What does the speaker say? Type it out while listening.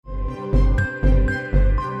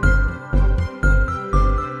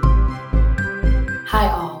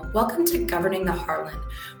welcome to Governing the Heartland,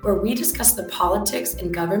 where we discuss the politics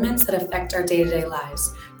and governments that affect our day-to-day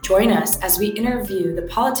lives. Join us as we interview the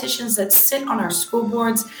politicians that sit on our school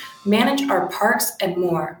boards, manage our parks, and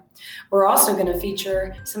more. We're also going to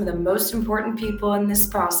feature some of the most important people in this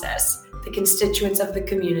process, the constituents of the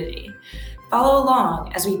community. Follow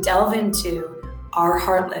along as we delve into our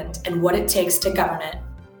heartland and what it takes to govern it.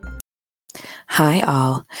 Hi,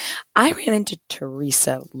 all. I ran into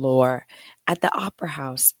Teresa Lohr at the Opera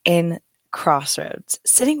House in Crossroads,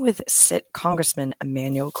 sitting with Congressman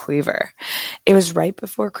Emanuel Cleaver. It was right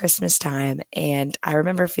before Christmas time, and I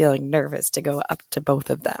remember feeling nervous to go up to both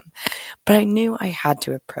of them. But I knew I had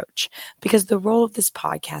to approach, because the role of this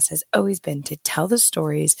podcast has always been to tell the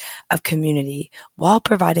stories of community while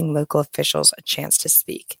providing local officials a chance to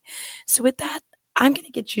speak. So with that, I'm going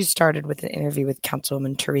to get you started with an interview with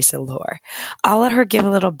Councilwoman Teresa Lohr. I'll let her give a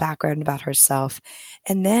little background about herself,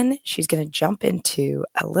 and then she's going to jump into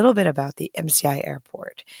a little bit about the MCI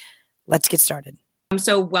Airport. Let's get started.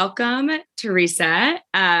 So welcome, Teresa.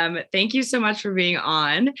 Thank you so much for being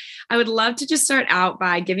on. I would love to just start out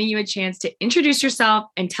by giving you a chance to introduce yourself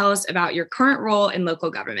and tell us about your current role in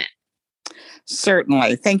local government.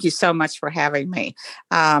 Certainly. Thank you so much for having me.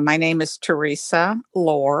 My name is Teresa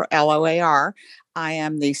Lohr, Loar. I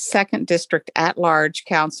am the 2nd District at-large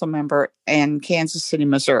council member in Kansas City,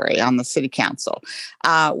 Missouri on the city council.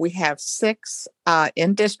 We have 6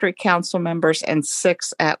 in-district council members and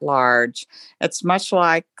 6 at-large. It's much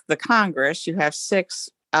like the Congress. You have 6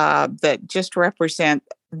 that just represent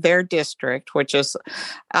their district, which is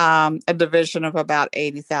a division of about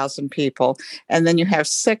 80,000 people. And then you have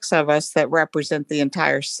 6 of us that represent the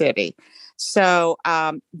entire city. So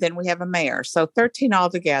then we have a mayor. So 13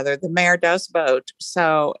 altogether. The mayor does vote,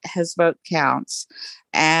 so his vote counts.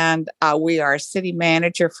 And we are a city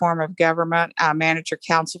manager form of government, manager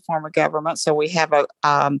council form of government. So we have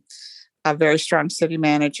a very strong city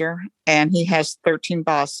manager, and he has 13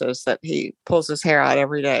 bosses that he pulls his hair out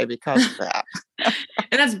every day because of that.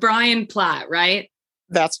 And that's Brian Platt, right?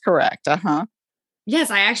 That's correct. Yes,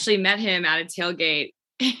 I actually met him at a tailgate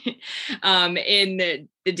in the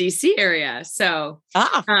DC area. So,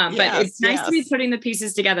 but it's nice to be putting the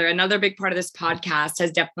pieces together. Another big part of this podcast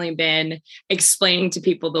has definitely been explaining to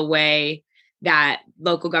people the way that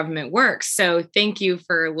local government works. So thank you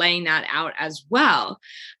for laying that out as well.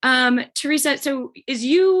 Teresa, so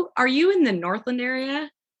are you in the Northland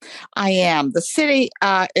area? I am. The city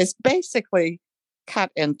is basically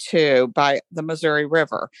cut in two by the Missouri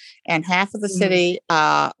River, and half of the city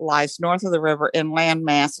lies north of the river in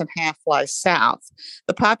landmass and half lies south.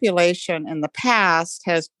 The population in the past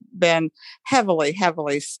has been heavily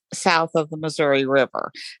south of the Missouri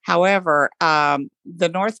River. However, the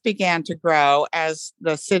north began to grow as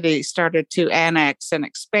the city started to annex and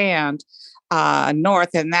expand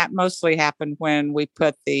north, and that mostly happened when we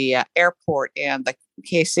put the airport in, the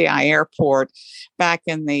KCI airport, back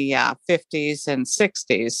in the 50s and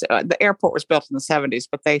 60s. The airport was built in the 70s,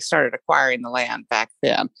 but they started acquiring the land back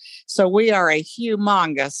then. So we are a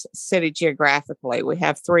humongous city geographically. We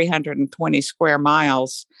have 320 square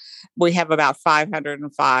miles. We have about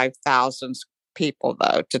 505,000 people,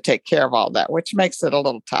 though, to take care of all that, which makes it a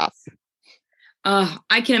little tough.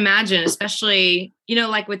 I can imagine, especially,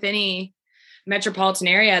 like with any metropolitan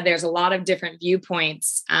area, there's a lot of different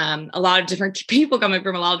viewpoints, a lot of different people coming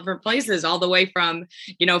from a lot of different places, all the way from,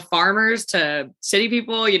 farmers to city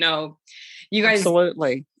people. You guys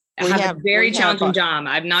absolutely have a very challenging job.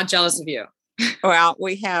 I'm not jealous of you. Well,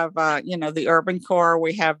 we have, the urban core,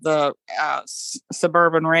 we have the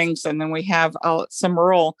suburban rings, and then we have some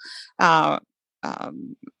rural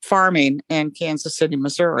farming in Kansas City,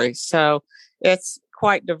 Missouri. So it's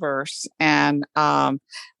quite diverse, and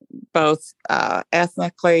both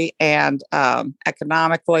ethnically and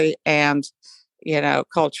economically and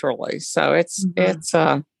culturally. So it's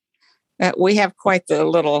we have quite the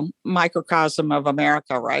little microcosm of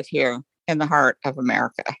America right here in the heart of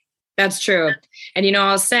America. That's true. And,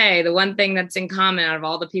 I'll say the one thing that's in common out of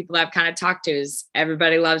all the people I've kind of talked to is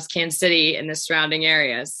everybody loves Kansas City and the surrounding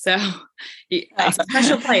areas. So it's a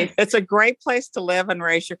special place. It's a great place to live and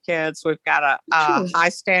raise your kids. We've got a high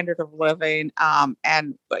standard of living,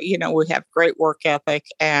 and, we have great work ethic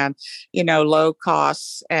and, low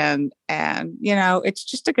costs, and, it's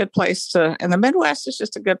just a good place and the Midwest is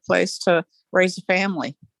just a good place to raise a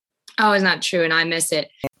family. Oh, isn't that true? And I miss it.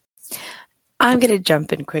 I'm going to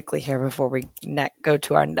jump in quickly here before we go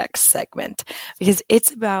to our next segment, because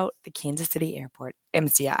it's about the Kansas City Airport,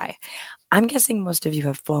 MCI. I'm guessing most of you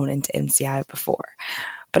have flown into MCI before,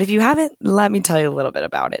 but if you haven't, let me tell you a little bit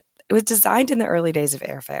about it. It was designed in the early days of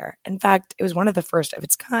airfare. In fact, it was one of the first of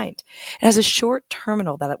its kind. It has a short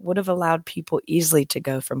terminal that would have allowed people easily to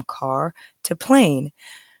go from car to plane.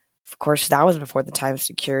 Of course, that was before the time of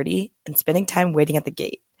security and spending time waiting at the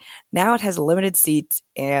gate. Now it has limited seats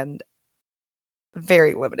and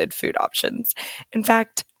very limited food options. In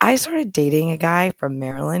fact, I started dating a guy from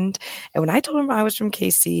Maryland, and when I told him I was from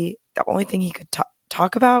KC, the only thing he could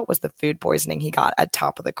talk about was the food poisoning he got at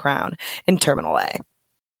Top of the Crown in Terminal A.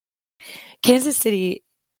 Kansas City,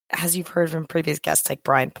 as you've heard from previous guests like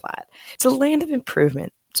Brian Platt, it's a land of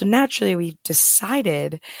improvement. So naturally, we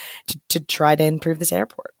decided to try to improve this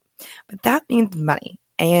airport. But that means money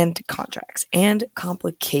and contracts and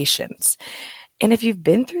complications. And if you've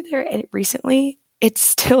been through there recently, it's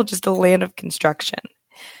still just a land of construction.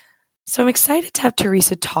 So I'm excited to have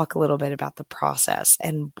Teresa talk a little bit about the process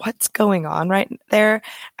and what's going on right there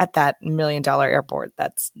at that $1 million airport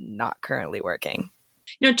that's not currently working.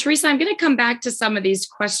 Teresa, I'm going to come back to some of these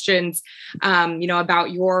questions,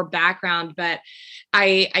 about your background, but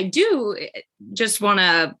I do just want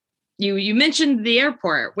to, you mentioned the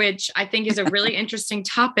airport, which I think is a really interesting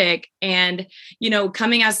topic. And,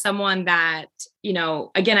 coming as someone that,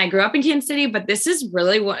 again, I grew up in Kansas City, but this is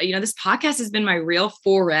really what, this podcast has been my real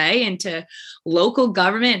foray into local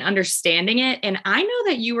government and understanding it. And I know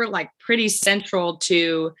that you were pretty central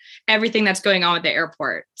to everything that's going on with the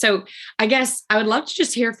airport. So I guess I would love to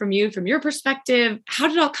just hear from you, from your perspective. How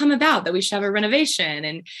did it all come about that we should have a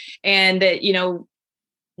renovation? And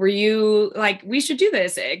were you we should do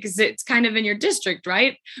this because it's kind of in your district,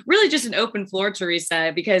 right? Really just an open floor,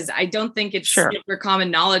 Teresa, because I don't think it's super common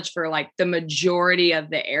knowledge for the majority of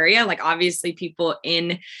the area. Obviously people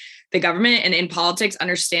in the government and in politics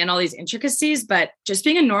understand all these intricacies, but just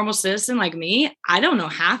being a normal citizen like me, I don't know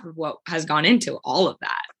half of what has gone into all of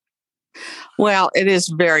that. Well, it is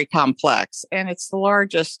very complex, and it's the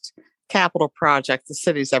largest capital project the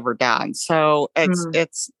city's ever done. So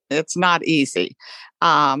it's not easy.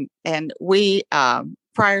 And we,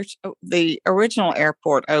 prior to the original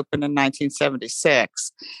airport opened in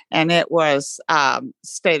 1976, and it was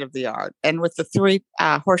state of the art. And with the 3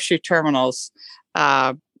 horseshoe terminals,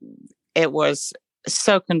 it was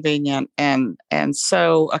so convenient and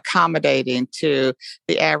so accommodating to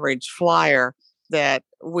the average flyer that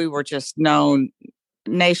we were just known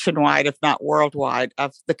nationwide, if not worldwide,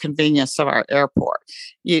 of the convenience of our airport.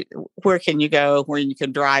 Where can you go where you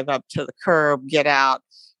can drive up to the curb, get out,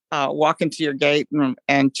 walk into your gate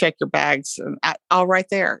and check your bags, and all right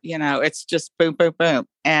there. It's just boom, boom, boom.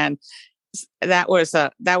 And that was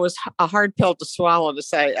a hard pill to swallow, to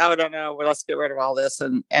say, oh, no, well, let's get rid of all this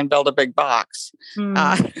and build a big box,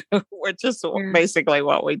 which is basically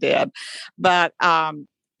what we did. But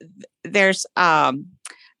there's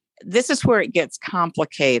this is where it gets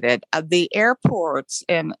complicated. The airports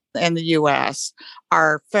in the U.S.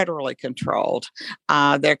 are federally controlled.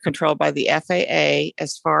 They're controlled by the FAA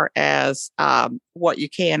as far as what you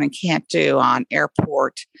can and can't do on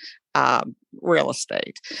airport real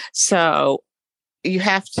estate. So you're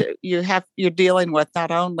dealing with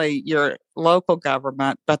not only your local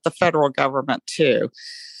government, but the federal government too.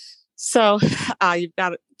 So you've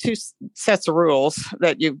got 2 sets of rules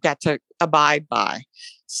that you've got to abide by.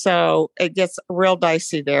 So it gets real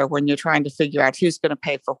dicey there when you're trying to figure out who's going to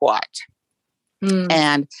pay for what.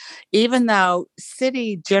 And even though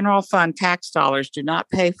city general fund tax dollars do not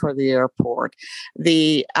pay for the airport,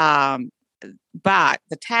 but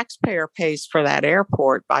the taxpayer pays for that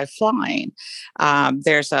airport by flying.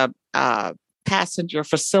 There's a passenger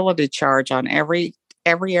facility charge on every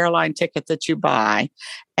airline ticket that you buy,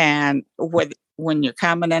 and when you're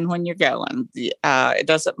coming and when you're going, it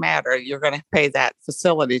doesn't matter. You're going to pay that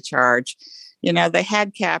facility charge. They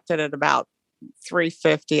had capped it at about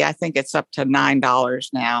 $3.50. I think it's up to $9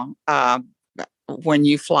 now when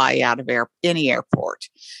you fly out of any airport,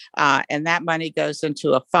 and that money goes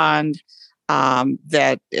into a fund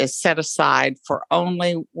that is set aside for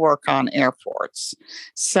only work on airports.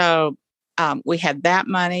 So we had that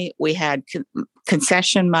money. We had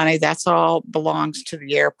concession money. That's all belongs to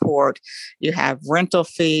the airport. You have rental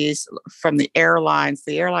fees from the airlines.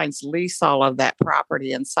 The airlines lease all of that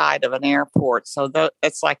property inside of an airport. So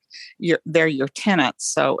it's like they're your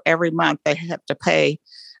tenants. So every month they have to pay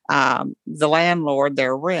the landlord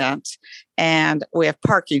their rent. And we have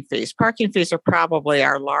parking fees. Parking fees are probably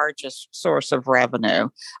our largest source of revenue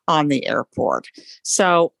on the airport.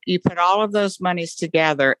 So you put all of those monies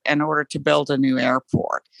together in order to build a new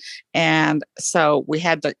airport. And so we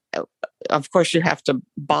had to, of course, you have to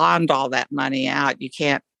bond all that money out. You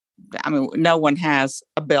can't, no one has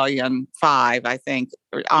 $1.5 billion, I think,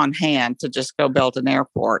 on hand to just go build an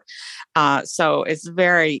airport. So it's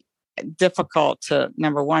very difficult to,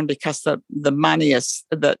 number one, because the money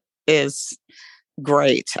is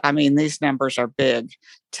great. I mean, these numbers are big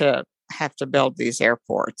to have to build these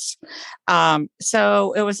airports.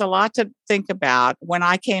 So it was a lot to think about. When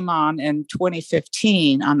I came on in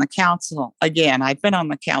 2015 on the council, again, I'd been on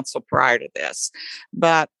the council prior to this,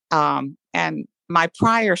 but and my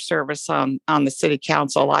prior service on the city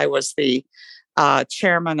council, I was the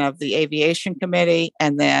chairman of the aviation committee,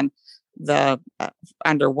 and then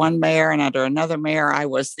under one mayor and under another mayor, I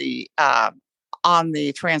was the on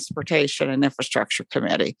the transportation and infrastructure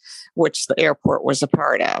committee, which the airport was a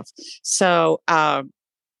part of. So and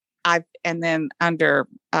then under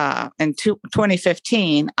in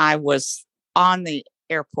 2015, I was on the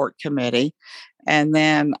airport committee, and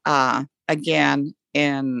then again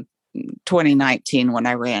in 2019 when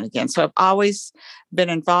I ran again. So I've always been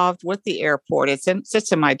involved with the airport. It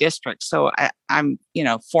sits in my district, so I'm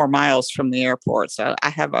 4 miles from the airport. So I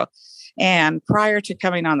have and prior to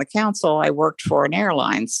coming on the council, I worked for an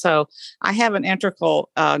airline. So I have an integral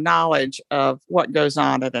knowledge of what goes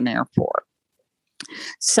on at an airport.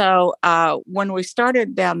 So when we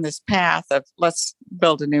started down this path of let's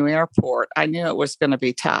build a new airport, I knew it was going to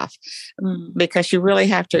be tough because you really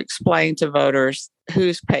have to explain to voters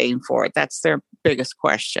who's paying for it. That's their biggest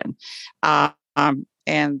question.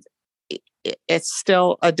 And it's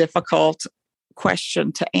still a difficult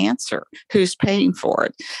question to answer. Who's paying for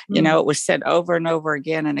it? It was said over and over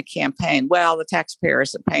again in a campaign, well, the taxpayer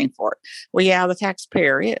isn't paying for it. Well, yeah, the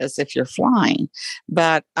taxpayer is if you're flying.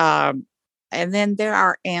 But and then there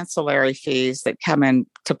are ancillary fees that come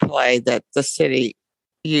into play that the city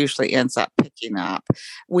usually ends up picking up.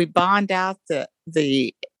 We bond out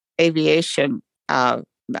the aviation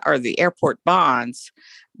or the airport bonds,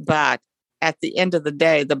 but at the end of the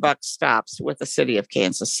day, the buck stops with the city of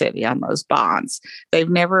Kansas City on those bonds. I've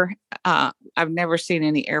never seen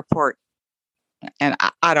any airport, and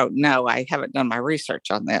I don't know, I haven't done my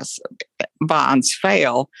research on this, bonds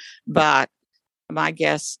fail, but my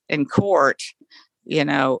guess in court,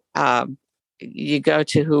 you go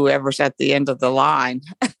to whoever's at the end of the line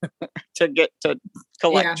to get to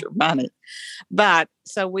collect your money. But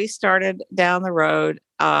so we started down the road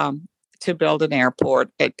to build an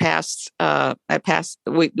airport. It passed.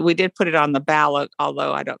 We did put it on the ballot,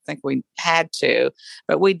 although I don't think we had to,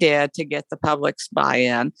 but we did to get the public's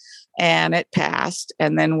buy-in, and it passed.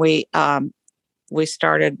 And then we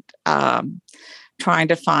started trying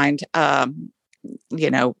to find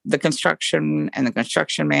the construction and the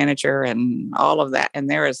construction manager and all of that. And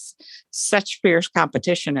there is such fierce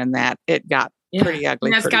competition in that it got pretty ugly.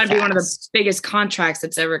 And that's got to be one of the biggest contracts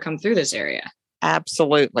that's ever come through this area.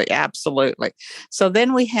 Absolutely. Absolutely. So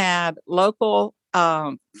then we had local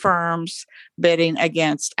firms bidding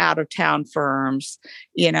against out of town firms,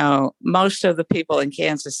 most of the people in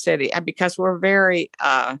Kansas City, because we're a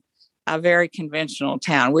very conventional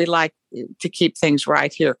town. We like to keep things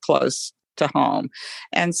right here close to home.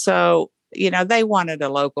 And so, they wanted a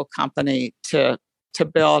local company to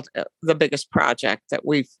build the biggest project that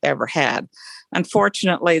we've ever had.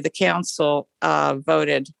 Unfortunately, the council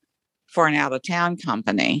voted for an out-of-town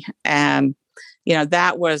company. And,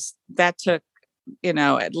 that took,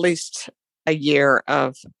 at least a year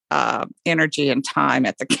of energy and time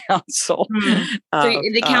at the council. So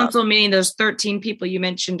the council meaning those 13 people you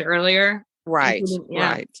mentioned earlier? Right,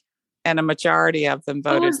 right. And a majority of them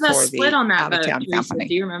voted for split on that out-of-town company.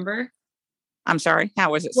 Do you remember? I'm sorry,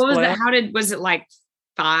 how was it split? Was it like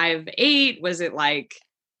 5-8? Was it like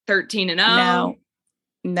 13-0?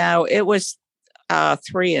 No, it was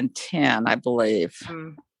 3-10, I believe,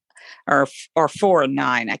 or 4-9.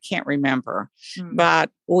 I can't remember, but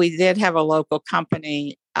we did have a local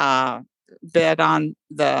company bid on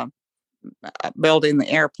the building the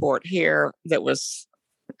airport here. That was,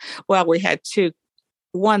 we had two.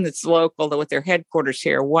 One that's local with their headquarters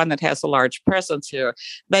here, one that has a large presence here.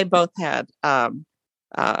 They both had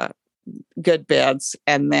good bids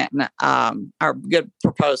and then are good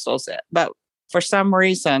proposals. But for some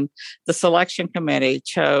reason, the selection committee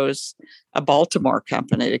chose a Baltimore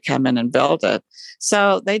company to come in and build it.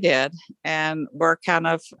 So they did. And we're kind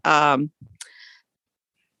of,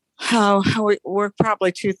 we're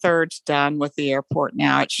probably 2/3 done with the airport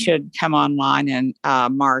now. It should come online in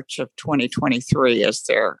March of 2023 as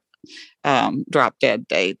their drop dead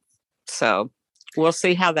date. So we'll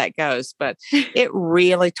see how that goes. But it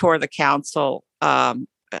really tore the council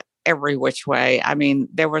every which way. I mean,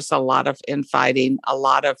 there was a lot of infighting, a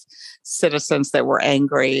lot of citizens that were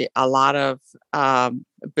angry, a lot of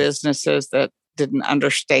businesses that didn't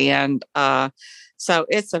understand. So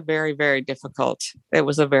it's a very, very difficult. It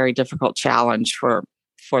was a very difficult challenge for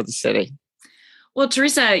the city. Well,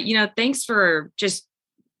 Teresa, thanks for just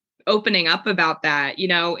opening up about that.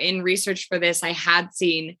 In research for this, I had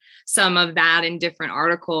seen some of that in different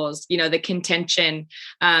articles, the contention,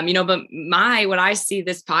 but what I see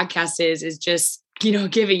this podcast is just,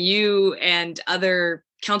 giving you and other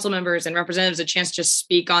council members and representatives a chance to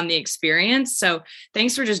speak on the experience. So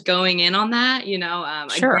thanks for just going in on that.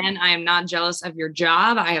 Sure. Again, I am not jealous of your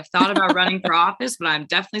job. I have thought about running for office, but I'm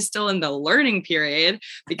definitely still in the learning period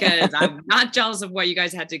because I'm not jealous of what you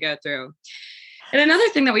guys had to go through. And another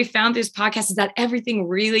thing that we found through this podcast is that every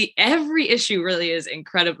issue really is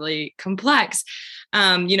incredibly complex.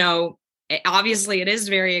 Obviously it is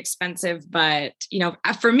very expensive, but,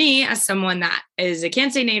 for me, as someone that is a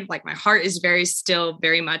Kansas City native, like my heart is still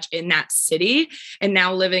very much in that city, and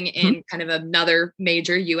now living in kind of another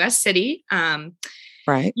major US city.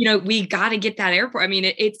 Right. We got to get that airport. I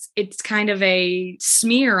mean, it's kind of a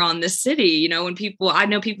smear on the city. When I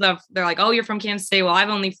know people they're like, oh, you're from Kansas City. Well, I've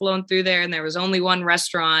only flown through there and there was only one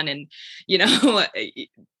restaurant. And,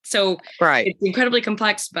 so right. It's incredibly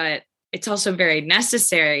complex, but it's also very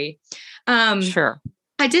necessary. Sure.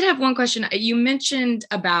 I did have one question. You mentioned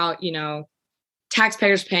about,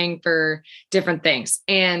 taxpayers paying for different things.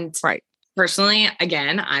 And right. Personally,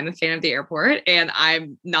 again, I'm a fan of the airport, and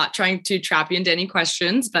I'm not trying to trap you into any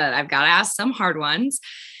questions, but I've got to ask some hard ones.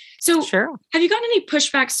 So sure. Have you gotten any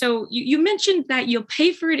pushback? So you mentioned that you'll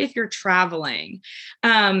pay for it if you're traveling.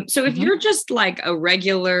 So if you're just like a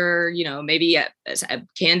regular, maybe a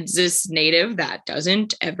Kansas native that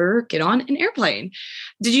doesn't ever get on an airplane,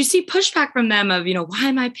 did you see pushback from them of, why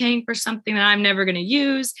am I paying for something that I'm never going to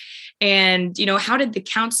use? And, how did the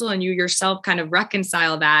council and you yourself kind of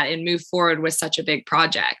reconcile that and move forward with such a big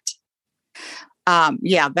project?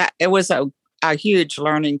 That it was a huge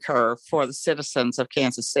learning curve for the citizens of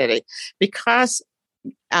Kansas City because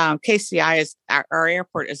KCI is our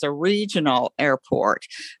airport is a regional airport.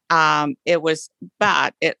 But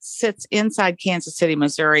it sits inside Kansas City,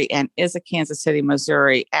 Missouri, and is a Kansas City,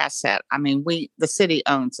 Missouri asset. I mean, the city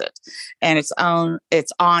owns it, and it's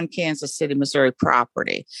on Kansas City, Missouri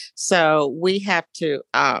property. So we have to,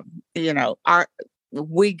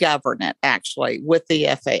 we govern it actually with the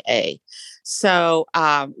FAA. So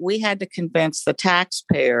we had to convince the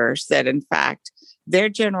taxpayers that, in fact, their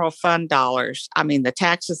general fund dollars, I mean, the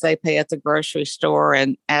taxes they pay at the grocery store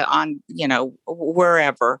and on,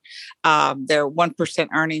 wherever, their 1%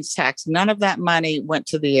 earnings tax, none of that money went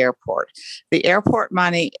to the airport. The airport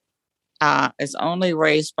money is only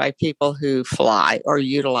raised by people who fly or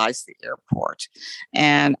utilize the airport.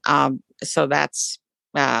 And so that's,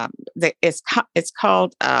 it's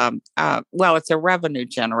called it's a revenue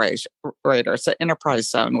generator. It's an enterprise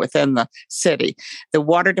zone within the city. The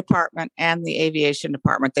water department and the aviation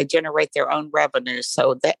department, they generate their own revenues,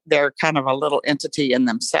 so that they're kind of a little entity in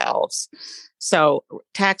themselves. So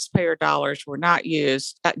taxpayer dollars were not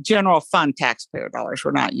used, general fund taxpayer dollars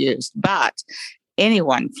were not used, but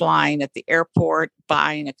anyone flying at the airport,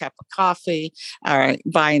 buying a cup of coffee,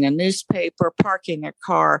 buying a newspaper, parking their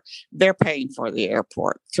car, they're paying for the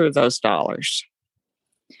airport through those dollars.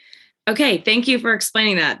 Okay. Thank you for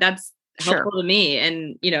explaining that. That's helpful to me.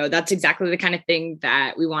 And, that's exactly the kind of thing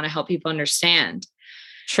that we want to help people understand.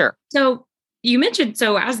 Sure. So you mentioned,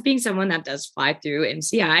 as being someone that does fly through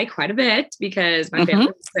MCI quite a bit because my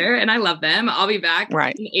family's there and I love them. I'll be back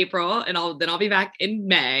in April and I'll be back in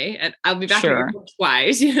May and I'll be back in April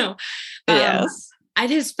twice, Yes. I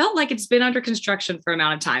just felt like it's been under construction for an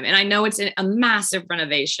amount of time. And I know it's a massive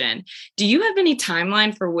renovation. Do you have any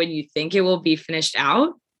timeline for when you think it will be finished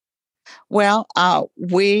out? Well,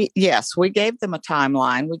 we gave them a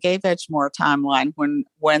timeline. We gave Edgemoor a timeline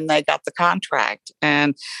when they got the contract,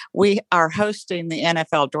 and we are hosting the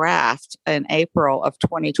NFL draft in April of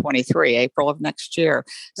 2023, April of next year.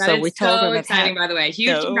 So we told them exciting, by the way.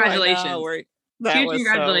 Huge congratulations! Huge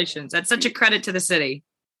congratulations! That's such a credit to the city.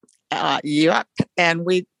 Yep. And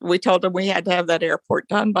we told them we had to have that airport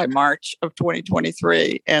done by March of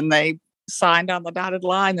 2023, and they signed on the dotted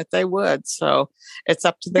line that they would. So it's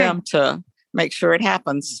up to them to make sure it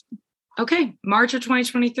happens. Okay. March of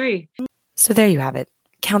 2023. So there you have it.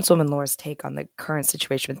 Councilwoman Lohr's take on the current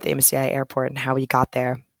situation with the MCI airport and how we got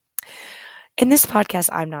there. In this podcast,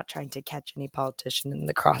 I'm not trying to catch any politician in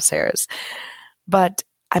the crosshairs, but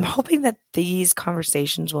I'm hoping that these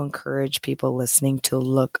conversations will encourage people listening to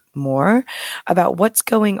look more about what's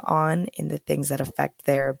going on in the things that affect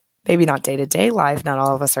their maybe not day-to-day life. Not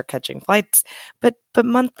all of us are catching flights, but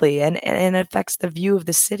monthly, and it affects the view of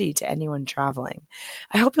the city to anyone traveling.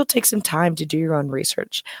 I hope you'll take some time to do your own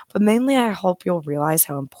research, but mainly I hope you'll realize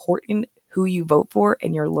how important who you vote for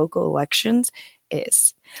in your local elections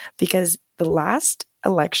is, because the last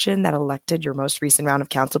election that elected your most recent round of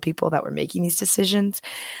council people that were making these decisions,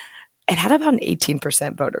 it had about an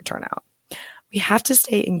 18% voter turnout. We have to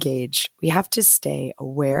stay engaged. We have to stay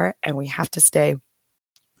aware, and we have to stay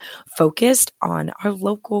focused on our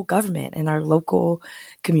local government and our local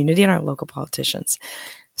community and our local politicians.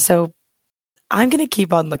 So I'm going to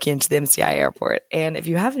keep on looking into the MCI airport. And if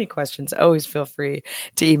you have any questions, always feel free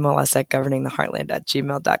to email us at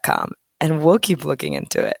governingtheheartland@gmail.com, and we'll keep looking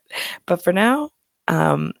into it. But for now,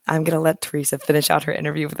 I'm going to let Teresa finish out her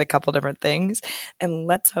interview with a couple different things, and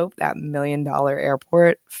let's hope that $1 million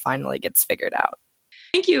airport finally gets figured out.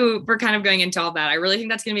 Thank you for kind of going into all that. I really think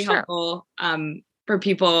that's going to be helpful for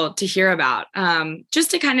people to hear about.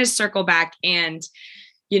 Just to kind of circle back and,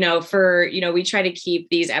 we try to keep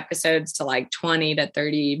these episodes to like 20 to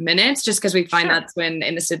 30 minutes, just because we find that's when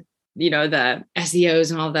in the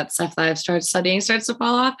SEOs and all that stuff that I've started studying starts to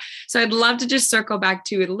fall off. So I'd love to just circle back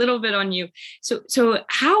to it a little bit on you. So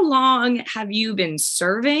how long have you been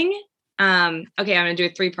serving? Okay, I'm going to do a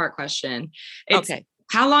 3-part question. Okay.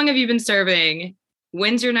 How long have you been serving?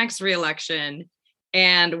 When's your next reelection?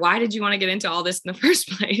 And why did you want to get into all this in the first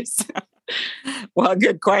place? Well,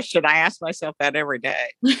 good question. I ask myself that every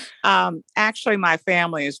day. Actually, my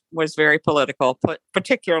family was very political,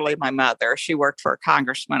 particularly my mother. She worked for a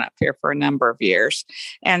congressman up here for a number of years.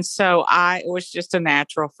 And so it was just a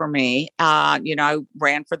natural for me. I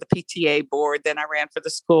ran for the PTA board, then I ran for the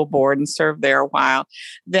school board and served there a while.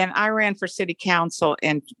 Then I ran for city council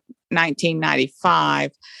in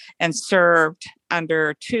 1995 and served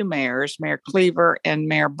under 2 mayors, Mayor Cleaver and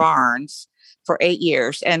Mayor Barnes, for 8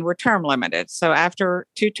 years, and we're term limited. So after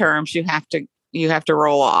 2 terms, you have to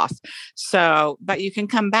roll off. So, but you can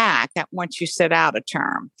come back once you sit out a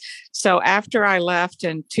term. So after I left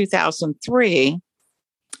in 2003,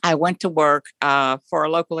 I went to work for a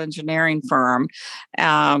local engineering firm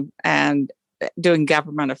and doing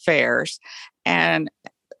government affairs. And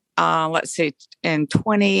in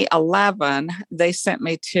 2011, they sent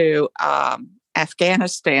me to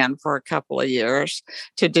Afghanistan for a couple of years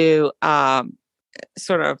to do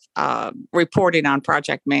reporting on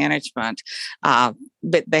project management. But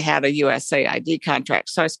they had a USAID contract.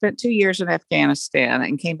 So I spent 2 years in Afghanistan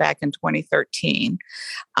and came back in 2013.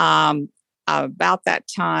 About that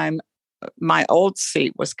time, my old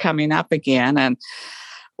seat was coming up again. And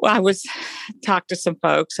I talked to some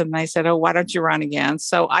folks and they said, why don't you run again?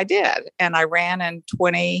 So I did. And I ran in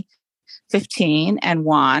 2015 and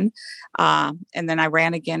won. And then I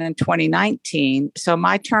ran again in 2019. So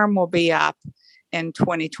my term will be up in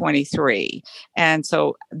 2023. And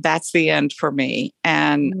so that's the end for me.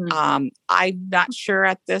 And I'm not sure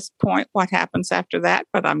at this point what happens after that,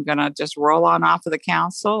 but I'm going to just roll on off of the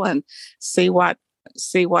council and see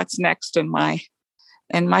what's next in my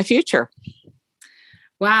future.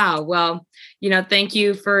 Wow. Well, thank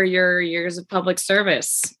you for your years of public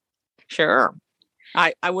service. Sure.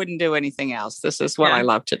 I wouldn't do anything else. This is what I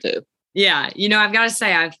love to do. Yeah. I've got to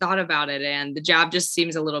say, I've thought about it and the job just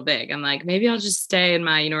seems a little big. I'm like, maybe I'll just stay in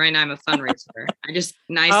my, right now I'm a fundraiser.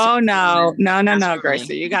 No,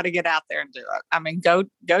 Gracie, you got to get out there and do it. I mean, go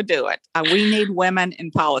do it. We need women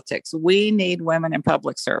in politics. We need women in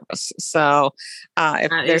public service. So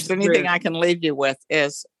if there's anything I can leave you with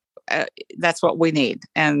is that's what we need,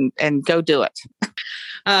 and go do it.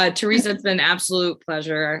 Teresa, it's been an absolute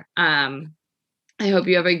pleasure. I hope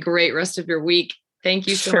you have a great rest of your week. Thank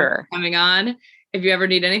you so much for coming on. If you ever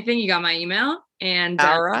need anything, you got my email. And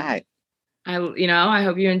all right. I hope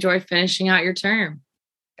you enjoy finishing out your term.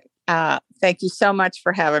 Thank you so much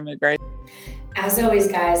for having me, Grace. As always,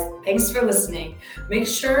 guys, thanks for listening. Make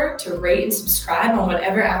sure to rate and subscribe on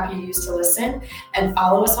whatever app you use to listen, and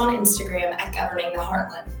follow us on Instagram at Governing the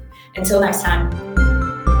Heartland. Until next time.